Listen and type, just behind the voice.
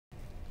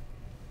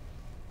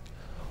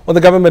Well,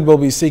 the government will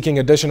be seeking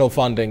additional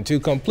funding to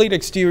complete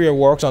exterior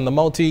works on the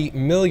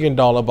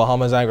multi-million-dollar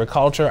Bahamas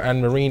Agriculture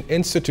and Marine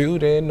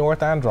Institute in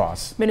North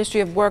Andros.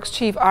 Ministry of Works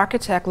Chief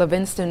Architect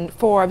Livingston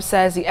Forbes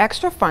says the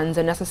extra funds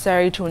are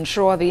necessary to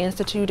ensure the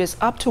institute is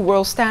up to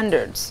world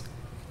standards.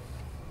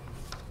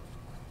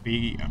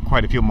 Be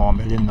quite a few more $1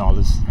 million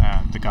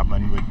the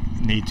government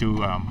would need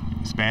to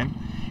spend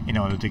in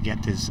order to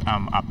get this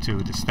up to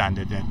the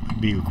standard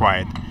that be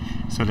required,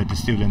 so that the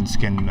students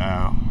can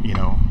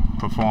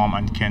perform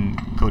and can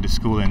go to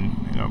school in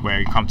a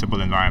very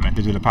comfortable environment.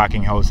 To do the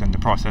parking house and the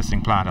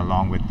processing plant,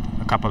 along with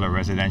a couple of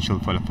residential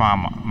for the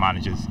farm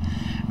managers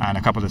and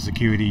a couple of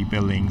security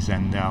buildings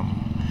and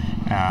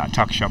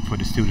tuck shop for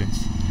the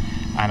students,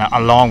 and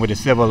along with the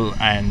civil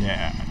and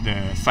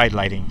the site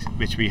lighting,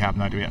 which we have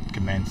not yet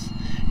commenced,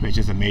 which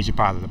is a major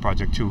part of the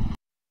project too.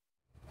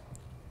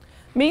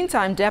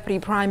 Meantime, Deputy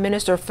Prime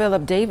Minister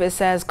Philip Davis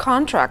says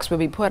contracts will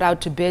be put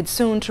out to bid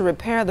soon to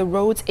repair the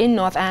roads in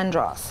North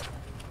Andros.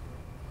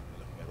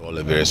 All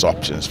the various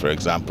options, for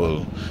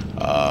example,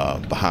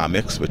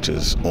 Bahamix, which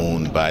is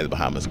owned by the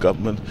Bahamas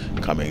government,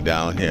 coming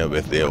down here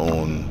with their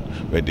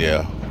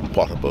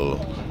portable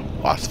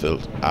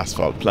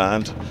asphalt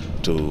plant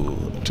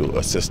to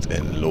assist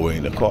in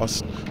lowering the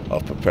cost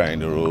of preparing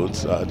the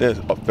roads. There's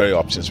various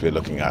options we're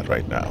looking at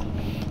right now.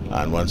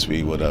 And once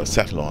we would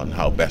settle on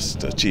how best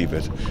to achieve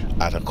it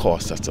at a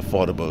cost that's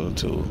affordable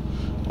to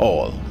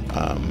all,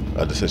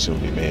 a decision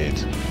will be made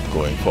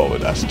going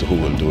forward as to who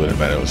will do it and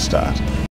when it will start.